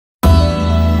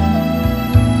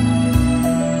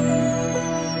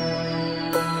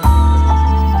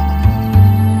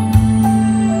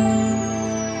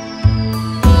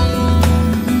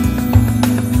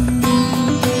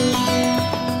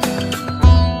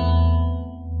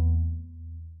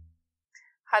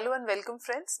Hello and welcome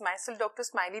friends. Myself Dr.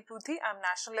 Smily Pruthi. I am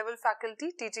national level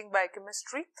faculty teaching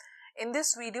biochemistry. In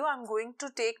this video, I am going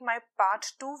to take my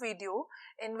part 2 video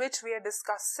in which we are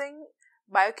discussing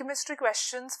biochemistry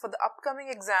questions for the upcoming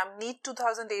exam NEET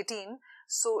 2018.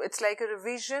 So it's like a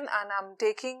revision and I'm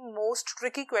taking most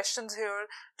tricky questions here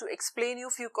to explain you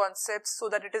few concepts so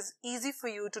that it is easy for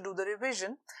you to do the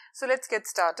revision. So let's get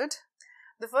started.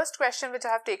 The first question which I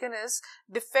have taken is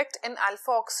defect in alpha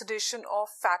oxidation of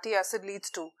fatty acid leads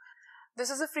to.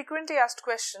 This is a frequently asked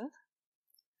question.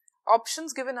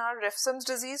 Options given are Refsum's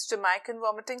disease, Jamaican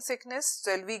vomiting sickness,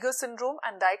 Zellweger syndrome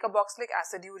and Dicarboxylic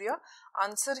aciduria.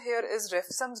 Answer here is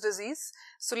Refsum's disease.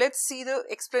 So let's see the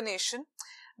explanation.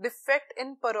 Defect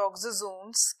in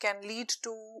peroxisomes can lead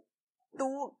to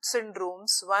two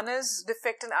syndromes. One is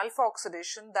defect in alpha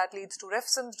oxidation that leads to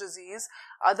Refsum's disease.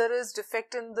 Other is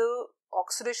defect in the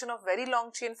oxidation of very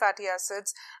long chain fatty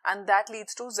acids and that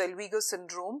leads to Zellweger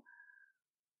syndrome.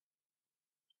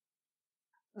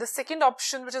 The second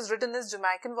option which is written is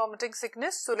Jamaican vomiting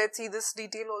sickness. So let's see this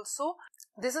detail also.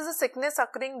 This is a sickness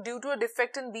occurring due to a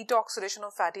defect in beta oxidation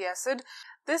of fatty acid.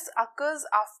 This occurs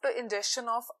after ingestion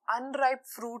of unripe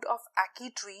fruit of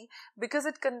ackee tree because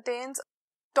it contains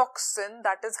toxin,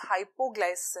 that is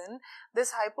hypoglycin.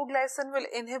 This hypoglycin will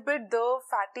inhibit the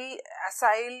fatty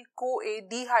acyl-CoA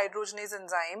dehydrogenase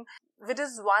enzyme, which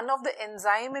is one of the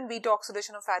enzyme in beta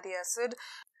oxidation of fatty acid.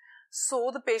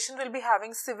 So the patient will be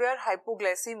having severe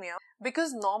hypoglycemia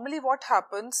because normally what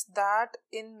happens that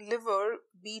in liver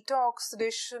beta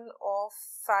oxidation of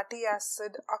fatty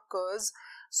acid occurs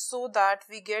so that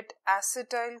we get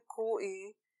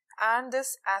acetyl-CoA and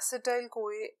this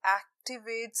acetyl-CoA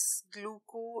activates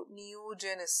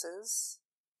gluconeogenesis.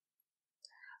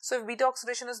 So if beta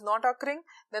oxidation is not occurring,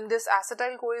 then this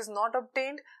acetyl-CoA is not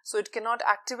obtained, so it cannot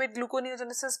activate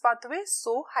gluconeogenesis pathway,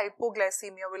 so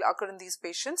hypoglycemia will occur in these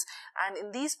patients, and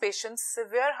in these patients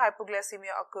severe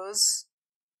hypoglycemia occurs.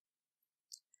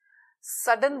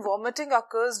 Sudden vomiting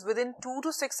occurs within 2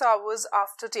 to 6 hours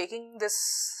after taking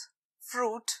this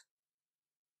fruit.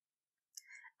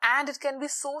 And it can be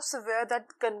so severe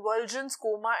that convulsions,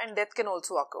 coma and death can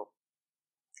also occur.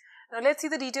 Now let's see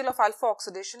the detail of alpha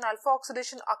oxidation. Alpha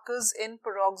oxidation occurs in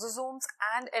peroxisomes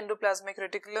and endoplasmic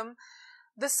reticulum.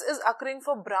 This is occurring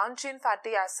for branch chain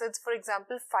fatty acids, for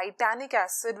example phytanic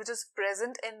acid, which is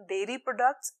present in dairy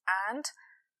products and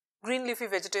green leafy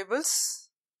vegetables.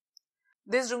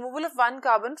 There is removal of one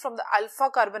carbon from the alpha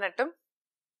carbon atom.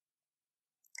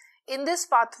 In this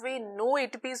pathway, no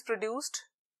ATP is produced.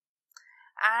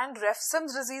 And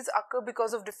Refsum's disease occur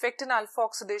because of defect in alpha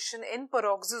oxidation in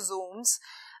peroxisomes,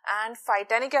 and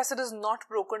phytanic acid is not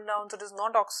broken down, so it is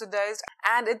not oxidized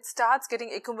and it starts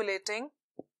getting accumulating.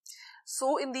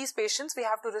 So in these patients we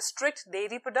have to restrict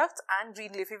dairy products and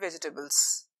green leafy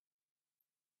vegetables.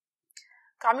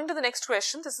 Coming to the next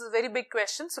question, this is a very big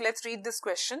question, so let's read this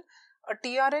question. A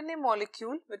tRNA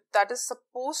molecule that is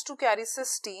supposed to carry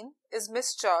cysteine is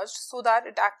mischarged so that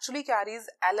it actually carries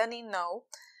alanine now.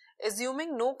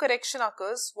 Assuming no correction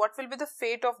occurs, what will be the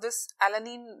fate of this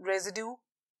alanine residue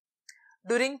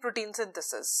during protein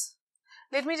synthesis?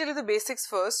 Let me tell you the basics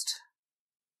first.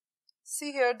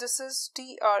 See here, this is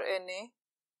tRNA.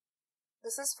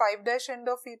 This is 5' end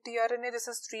of tRNA. This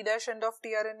is 3' end of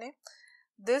tRNA.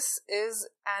 This is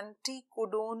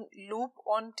anti-codon loop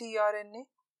on tRNA.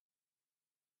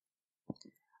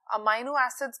 Amino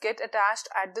acids get attached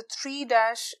at the 3'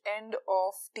 end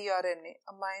of tRNA.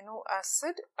 Amino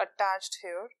acid attached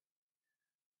here.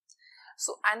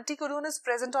 So anticodon is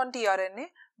present on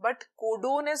tRNA, but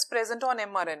codon is present on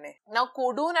mRNA. Now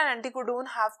codon and anticodon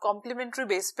have complementary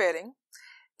base pairing.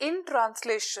 In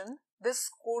translation, this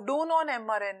codon on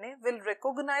mRNA will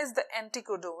recognize the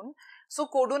anticodon. So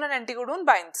codon and anticodon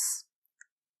binds.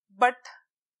 But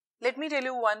let me tell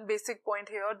you one basic point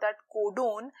here, that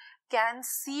codon can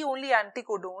see only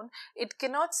anticodon. It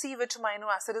cannot see which amino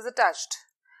acid is attached.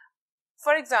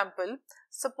 For example,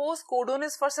 suppose codon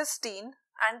is for cysteine,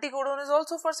 anticodon is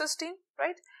also for cysteine,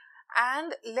 right?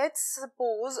 And let's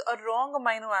suppose a wrong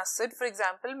amino acid, for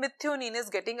example, methionine is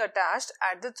getting attached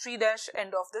at the 3'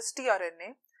 end of this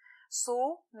tRNA.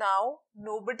 So now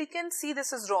nobody can see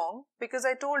this is wrong because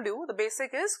I told you the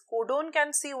basic is codon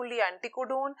can see only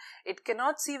anticodon, it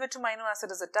cannot see which amino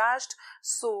acid is attached.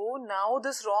 So now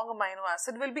this wrong amino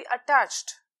acid will be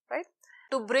attached, right?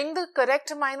 To bring the correct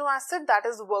amino acid, that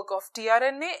is the work of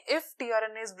tRNA. If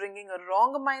tRNA is bringing a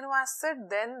wrong amino acid,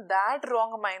 then that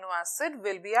wrong amino acid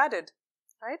will be added,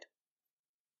 right?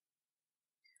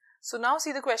 So now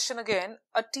see the question again.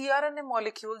 A tRNA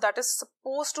molecule that is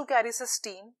supposed to carry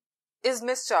cysteine is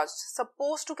mischarged.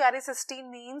 Supposed to carry cysteine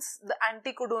means the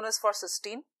anticodon is for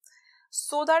cysteine.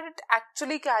 so that it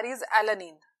actually carries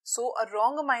alanine. So a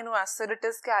wrong amino acid it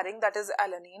is carrying, that is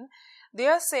alanine. They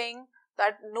are saying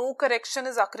that no correction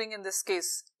is occurring in this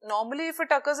case. Normally if it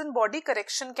occurs in body,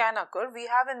 correction can occur. We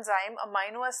have enzyme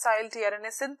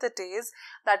amino-acyl-tRNA synthetase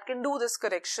that can do this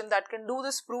correction, that can do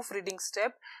this proofreading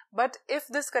step. But if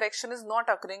this correction is not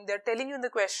occurring, they are telling you in the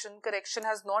question, correction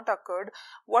has not occurred,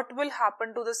 what will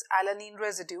happen to this alanine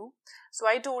residue? So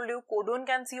I told you, codon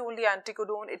can see only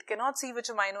anticodon, it cannot see which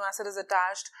amino acid is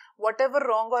attached. Whatever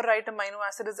wrong or right amino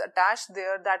acid is attached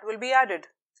there, that will be added.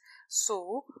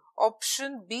 So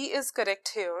option B is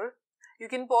correct here. You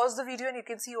can pause the video and you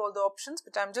can see all the options,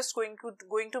 but I'm just going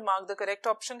to mark the correct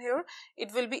option here.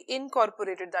 It will be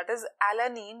incorporated, that is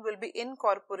alanine will be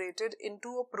incorporated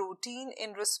into a protein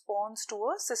in response to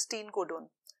a cysteine codon,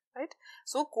 right?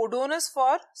 So codon is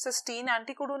for cysteine,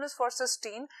 anticodon is for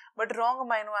cysteine, but wrong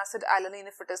amino acid alanine,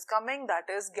 if it is coming, that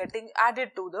is getting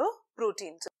added to the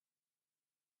protein.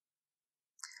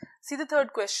 See the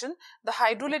third question. The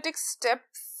hydrolytic step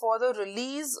for the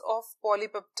release of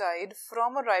polypeptide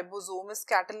from a ribosome is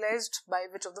catalyzed by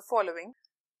which of the following?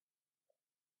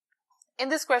 In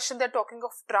this question, they are talking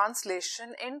of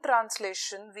translation. In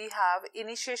translation, we have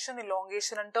initiation,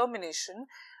 elongation and termination.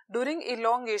 During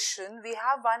elongation, we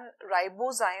have one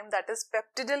ribosome, that is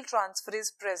peptidyl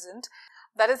transferase present,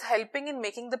 that is helping in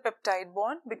making the peptide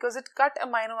bond because it cut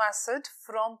amino acid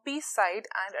from P site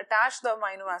and attached the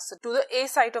amino acid to the A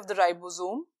site of the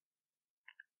ribosome.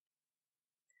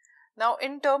 Now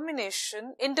in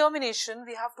termination,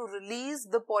 we have to release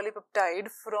the polypeptide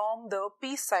from the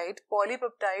P site.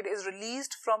 Polypeptide is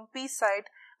released from P site.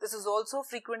 This is also a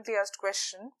frequently asked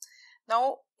question.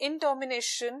 Now in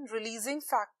termination, releasing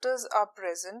factors are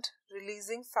present.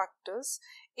 Releasing factors.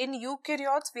 In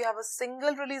eukaryotes, we have a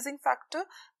single releasing factor,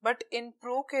 but in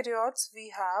prokaryotes,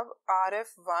 we have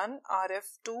RF1,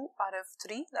 RF2,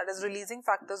 RF3, that is releasing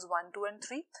factors 1, 2 and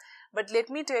 3. But let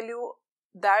me tell you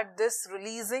that this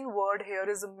releasing word here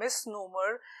is a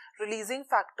misnomer. Releasing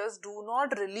factors do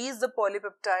not release the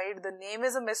polypeptide. The name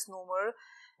is a misnomer.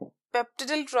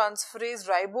 Peptidyl transferase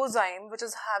ribosome, which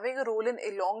is having a role in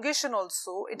elongation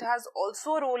also, it has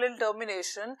also a role in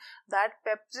termination. That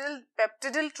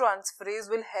peptidyl transferase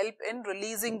will help in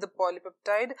releasing the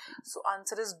polypeptide. So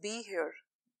answer is B here.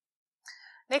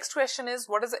 Next question is,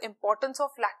 what is the importance of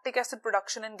lactic acid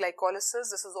production in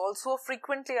glycolysis? This is also a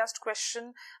frequently asked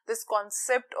question. This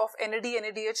concept of NAD,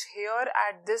 NADH here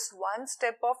at this one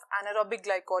step of anaerobic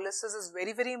glycolysis is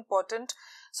very, very important.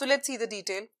 So let's see the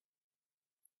detail.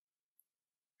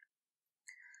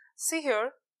 See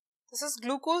here, this is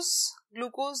glucose.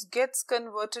 Glucose gets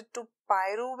converted to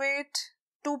pyruvate,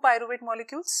 two pyruvate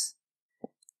molecules.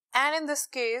 And in this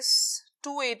case, 2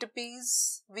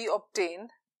 ATPs we obtain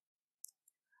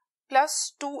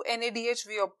plus 2 NADH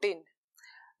we obtain.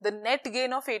 The net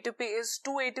gain of ATP is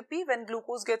 2 ATP when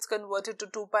glucose gets converted to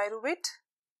 2 pyruvate.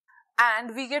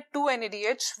 And we get 2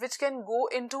 NADH which can go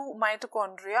into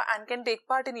mitochondria and can take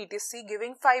part in ETC,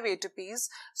 giving 5 ATPs.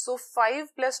 So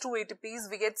 5 plus 2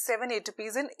 ATPs, we get 7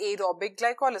 ATPs in aerobic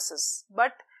glycolysis.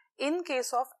 But in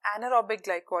case of anaerobic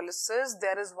glycolysis,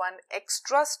 there is one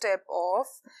extra step of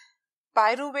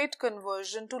pyruvate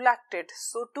conversion to lactate.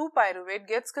 So 2 pyruvate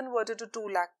gets converted to 2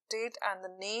 lactate, and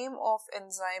the name of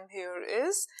enzyme here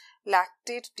is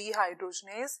lactate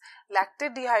dehydrogenase.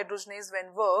 Lactate dehydrogenase,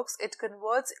 when works, it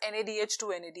converts NADH to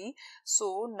NAD.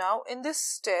 So now in this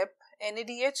step,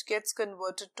 NADH gets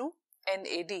converted to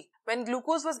NAD. When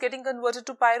glucose was getting converted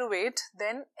to pyruvate,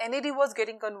 then NAD was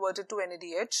getting converted to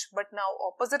NADH, but now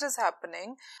opposite is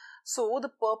happening. So the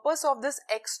purpose of this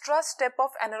extra step of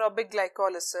anaerobic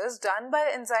glycolysis done by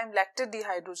enzyme lactate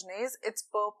dehydrogenase, its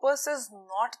purpose is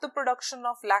not the production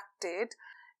of lactate.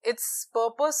 Its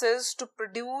purpose is to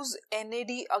produce NAD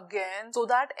again, so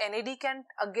that NAD can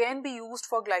again be used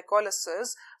for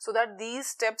glycolysis, so that these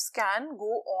steps can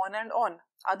go on and on.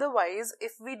 Otherwise,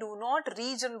 if we do not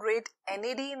regenerate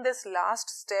NAD in this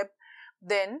last step,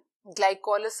 then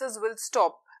glycolysis will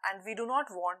stop. And we do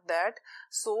not want that.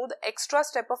 So the extra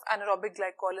step of anaerobic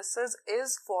glycolysis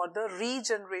is for the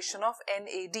regeneration of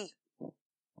NAD.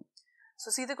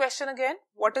 So see the question again.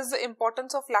 What is the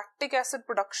importance of lactic acid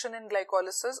production in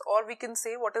glycolysis? Or we can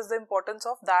say, what is the importance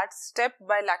of that step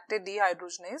by lactate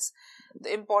dehydrogenase?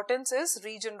 The importance is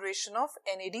regeneration of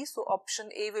NAD. So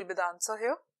option A will be the answer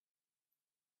here.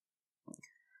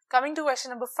 Coming to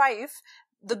question number 5.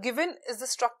 The given is the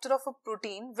structure of a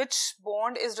protein. Which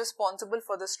bond is responsible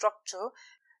for the structure?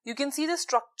 You can see the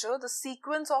structure. The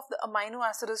sequence of the amino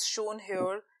acid is shown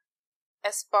here.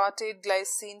 Aspartate,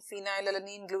 glycine,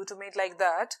 phenylalanine, glutamate, like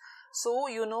that. So,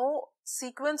 you know,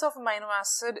 sequence of amino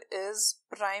acid is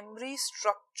primary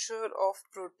structure of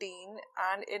protein,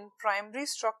 and in primary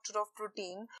structure of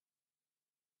protein,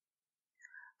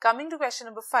 coming to question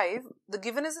number 5, the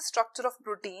given is the structure of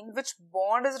protein. Which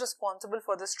bond is responsible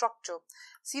for the structure?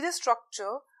 See the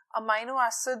structure. Amino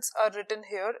acids are written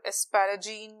here: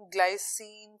 asparagine,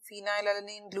 glycine,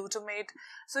 phenylalanine, glutamate.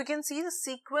 So you can see the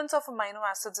sequence of amino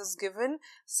acids is given.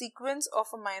 Sequence of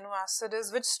amino acid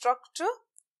is which structure?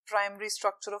 Primary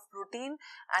structure of protein.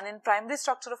 And in primary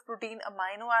structure of protein,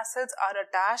 amino acids are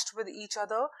attached with each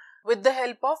other with the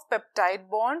help of peptide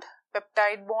bond.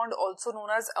 Peptide bond, also known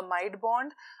as amide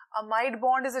bond. Amide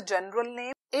bond is a general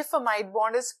name. If amide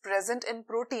bond is present in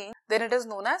protein, then it is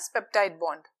known as peptide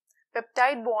bond.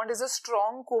 Peptide bond is a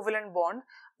strong covalent bond.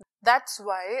 That's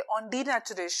why on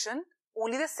denaturation,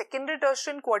 only the secondary,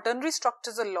 tertiary and quaternary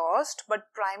structures are lost,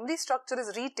 but primary structure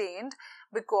is retained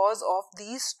because of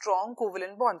these strong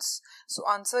covalent bonds. So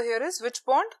answer here is which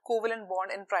bond? Covalent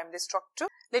bond in primary structure.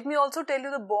 Let me also tell you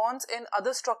the bonds in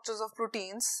other structures of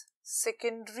proteins: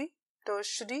 secondary,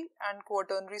 tertiary and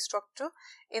quaternary structure.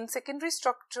 In secondary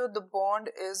structure, the bond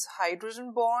is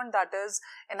hydrogen bond, that is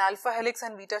an alpha helix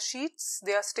and beta sheets.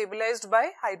 They are stabilized by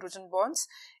hydrogen bonds.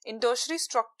 In tertiary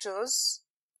structures,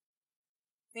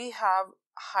 we have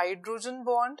hydrogen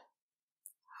bond,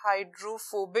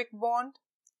 hydrophobic bond,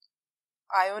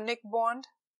 ionic bond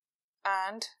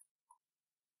and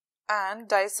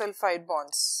disulfide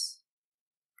bonds.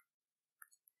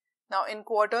 Now in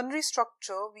quaternary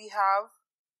structure, we have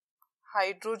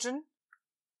hydrogen,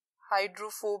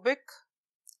 hydrophobic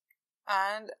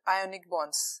and ionic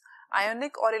bonds.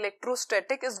 Ionic or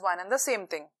electrostatic is one and the same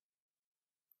thing.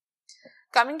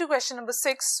 Coming to question number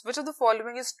 6, which of the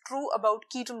following is true about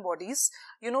ketone bodies?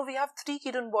 You know, we have 3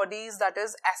 ketone bodies, that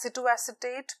is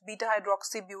acetoacetate,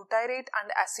 beta-hydroxybutyrate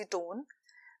and acetone.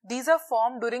 These are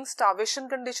formed during starvation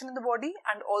condition in the body,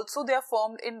 and also they are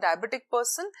formed in diabetic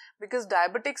person, because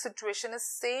diabetic situation is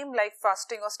same like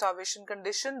fasting or starvation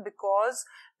condition, because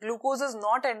glucose is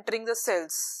not entering the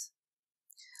cells.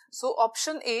 So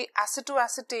option A,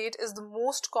 acetoacetate, is the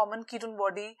most common ketone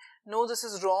body. No, this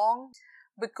is wrong,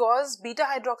 because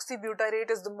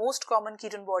beta-hydroxybutyrate is the most common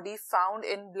ketone body found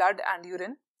in blood and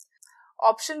urine.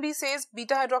 Option B says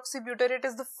beta-hydroxybutyrate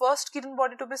is the first ketone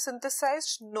body to be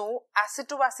synthesized. No,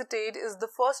 acetoacetate is the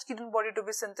first ketone body to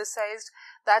be synthesized.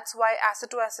 That's why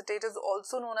acetoacetate is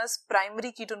also known as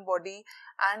primary ketone body,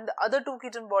 and the other 2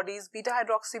 ketone bodies,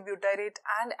 beta-hydroxybutyrate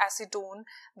and acetone,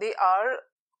 they are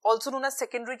also known as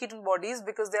secondary ketone bodies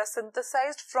because they are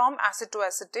synthesized from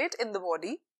acetoacetate in the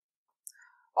body.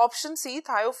 Option C,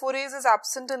 thiophorase, is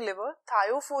absent in liver.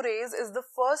 Thiophorase is the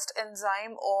first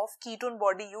enzyme of ketone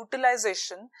body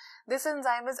utilization. This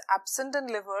enzyme is absent in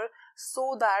liver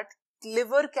so that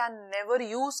liver can never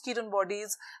use ketone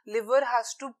bodies. Liver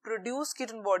has to produce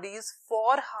ketone bodies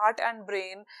for heart and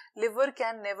brain. Liver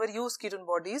can never use ketone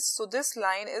bodies. So this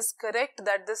line is correct,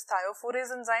 that this thiophorase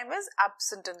enzyme is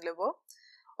absent in liver.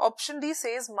 Option D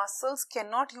says muscles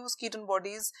cannot use ketone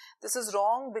bodies. This is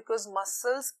wrong, because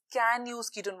muscles can use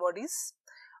ketone bodies.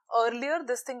 Earlier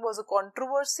this thing was a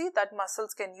controversy that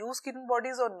muscles can use ketone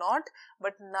bodies or not,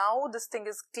 but now this thing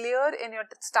is clear in your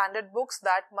standard books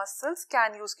that muscles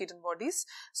can use ketone bodies.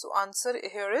 So answer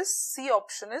here is C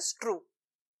option is true.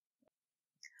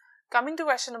 Coming to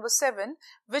question number 7,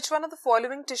 which one of the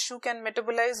following tissue can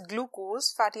metabolize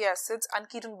glucose, fatty acids and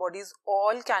ketone bodies?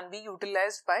 All can be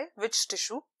utilized by which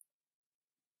tissue?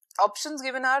 Options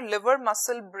given are liver,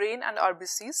 muscle, brain and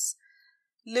RBCs.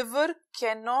 Liver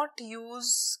cannot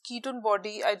use ketone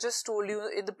body, I just told you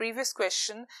in the previous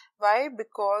question. Why?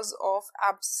 Because of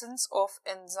absence of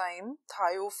enzyme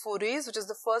thiophorase, which is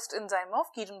the first enzyme of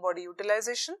ketone body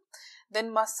utilization.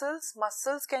 Then muscles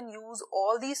can use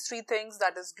all these 3 things,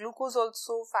 that is glucose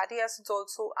also, fatty acids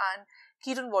also and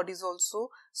ketone bodies also.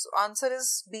 So answer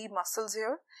is B, muscles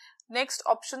here. Next,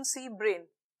 option C, brain.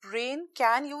 Brain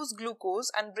can use glucose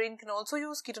and brain can also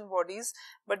use ketone bodies,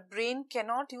 but brain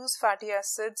cannot use fatty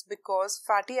acids because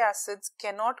fatty acids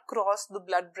cannot cross the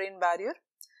blood-brain barrier.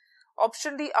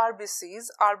 Option D, RBCs.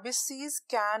 RBCs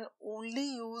can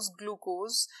only use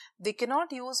glucose. They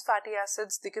cannot use fatty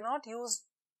acids. They cannot use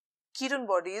ketone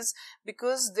bodies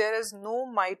because there is no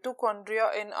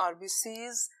mitochondria in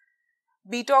RBCs.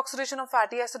 Beta oxidation of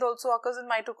fatty acid also occurs in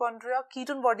mitochondria.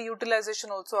 Ketone body utilization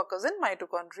also occurs in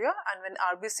mitochondria, and when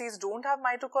RBCs don't have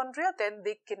mitochondria, then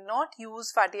they cannot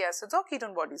use fatty acids or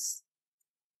ketone bodies.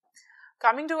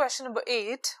 Coming to question number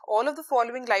 8, all of the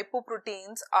following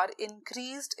lipoproteins are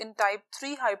increased in type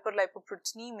 3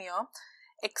 hyperlipoproteinemia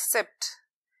except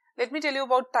Let me tell you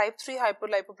about type 3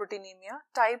 hyperlipoproteinemia.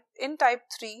 In type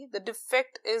 3, the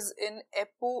defect is in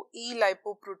ApoE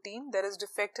lipoprotein. There is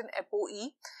defect in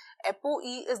ApoE.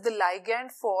 ApoE is the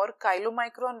ligand for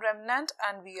chylomicron remnant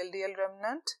and VLDL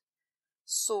remnant.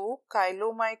 So,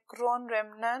 chylomicron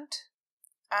remnant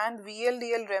and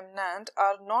VLDL remnant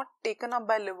are not taken up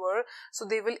by liver, so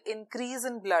they will increase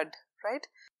in blood, right?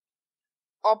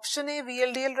 Option A,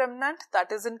 VLDL remnant,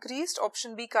 that is increased.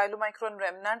 Option B, chylomicron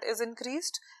remnant is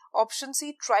increased. Option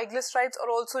C, triglycerides are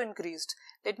also increased.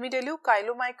 Let me tell you,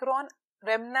 chylomicron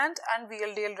remnant and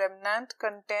VLDL remnant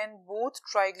contain both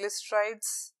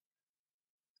triglycerides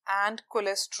and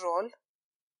cholesterol.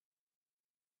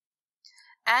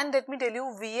 And let me tell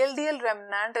you, VLDL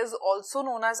remnant is also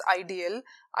known as IDL,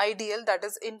 that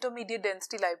is intermediate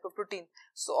density lipoprotein.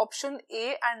 So option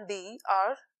A and D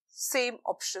are same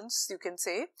options, you can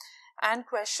say. And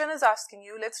question is asking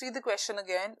you, let's read the question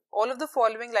again. All of the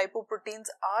following lipoproteins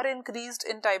are increased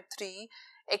in type 3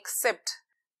 except.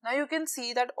 Now you can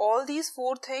see that all these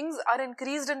four things are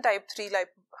increased in type 3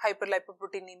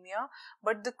 hyperlipoproteinemia,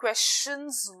 but the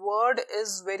question's word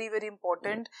is very, very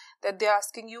important, that they are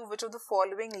asking you which of the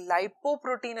following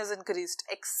lipoprotein is increased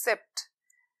except.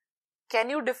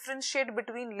 Can you differentiate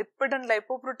between lipid and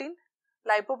lipoprotein?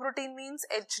 Lipoprotein means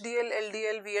HDL,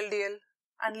 LDL, VLDL,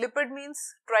 and lipid means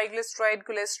triglyceride,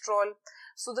 cholesterol.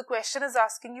 So the question is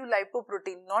asking you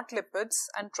lipoprotein, not lipids,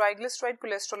 and triglyceride,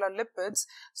 cholesterol are lipids.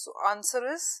 So answer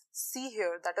is C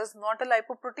here. That is not a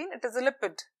lipoprotein, it is a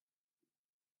lipid.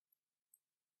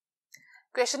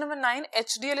 Question number 9.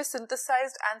 HDL is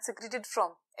synthesized and secreted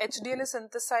from. HDL is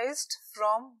synthesized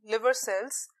from liver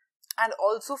cells and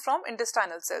also from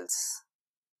intestinal cells.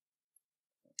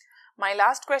 My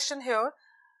last question here,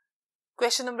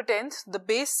 question number 10. The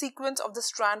base sequence of the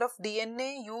strand of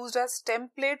DNA used as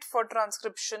template for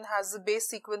transcription has the base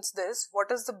sequence this.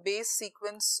 What is the base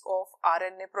sequence of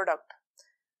RNA product?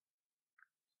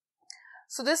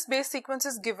 So this base sequence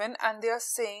is given and they are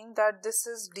saying that this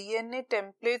is DNA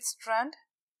template strand.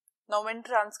 Now when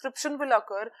transcription will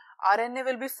occur, RNA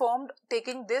will be formed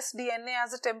taking this DNA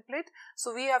as a template.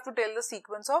 So we have to tell the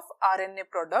sequence of RNA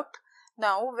product.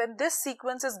 Now, when this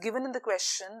sequence is given in the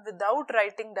question without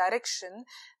writing direction,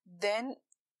 then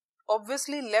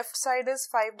obviously left side is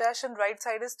 5' and right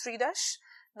side is 3'.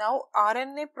 Now,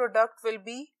 RNA product will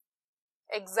be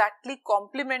exactly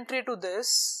complementary to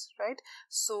this, right?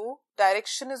 So,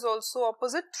 direction is also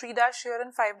opposite, 3' here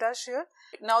and 5' here.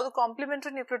 Now, the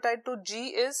complementary nucleotide to G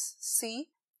is C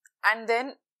and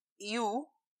then U,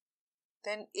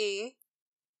 then A,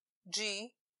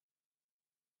 G,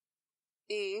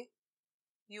 A,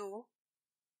 U,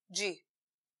 G.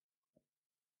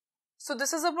 So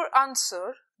this is our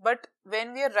answer, but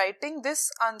when we are writing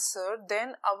this answer,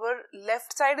 then our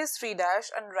left side is 3'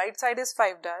 and right side is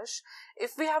 5'.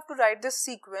 If we have to write this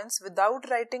sequence without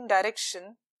writing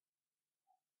direction,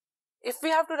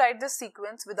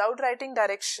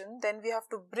 then we have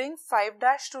to bring 5'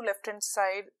 to left hand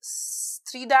side,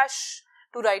 3'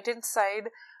 to right hand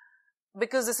side,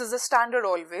 because this is the standard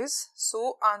always.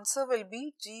 So answer will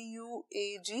be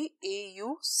GUAG-AUC.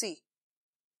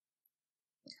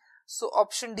 So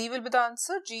option D will be the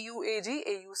answer,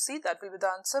 GUAG-AUC, that will be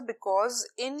the answer, because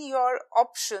in your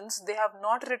options they have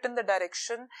not written the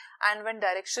direction, and when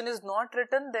direction is not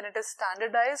written then it is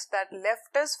standardized that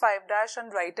left is 5'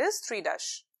 and right is 3'.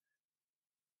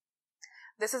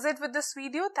 This is it with this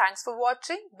video. Thanks for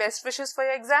watching. Best wishes for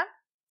your exam.